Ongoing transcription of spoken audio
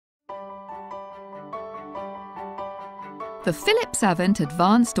the Philips AVENT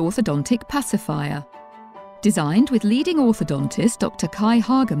Advanced Orthodontic Pacifier. Designed with leading orthodontist Dr. Kai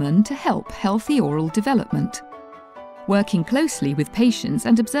Hagemann to help healthy oral development. Working closely with patients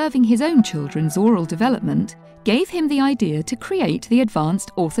and observing his own children's oral development gave him the idea to create the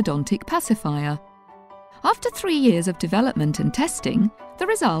Advanced Orthodontic Pacifier. After 3 years of development and testing, the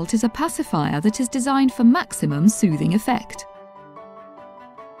result is a pacifier that is designed for maximum soothing effect.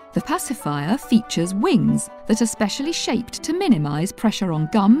 The pacifier features wings that are specially shaped to minimise pressure on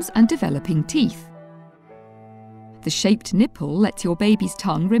gums and developing teeth. The shaped nipple lets your baby's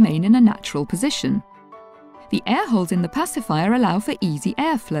tongue remain in a natural position. The air holes in the pacifier allow for easy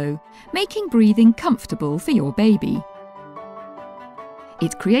airflow, making breathing comfortable for your baby.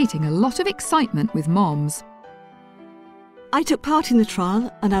 It's creating a lot of excitement with moms. I took part in the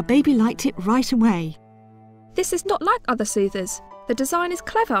trial and our baby liked it right away. This is not like other soothers. The design is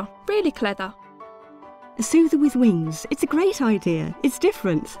clever, really clever. A soother with wings. It's a great idea. It's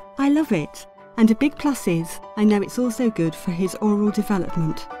different. I love it. And a big plus is, I know it's also good for his oral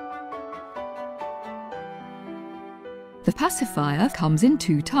development. The pacifier comes in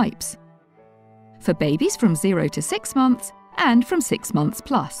 2 types. For babies from 0 to 6 months and from 6 months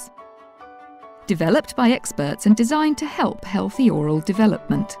plus. Developed by experts and designed to help healthy oral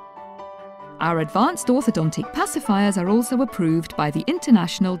development. Our advanced orthodontic pacifiers are also approved by the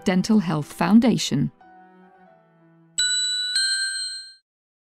International Dental Health Foundation.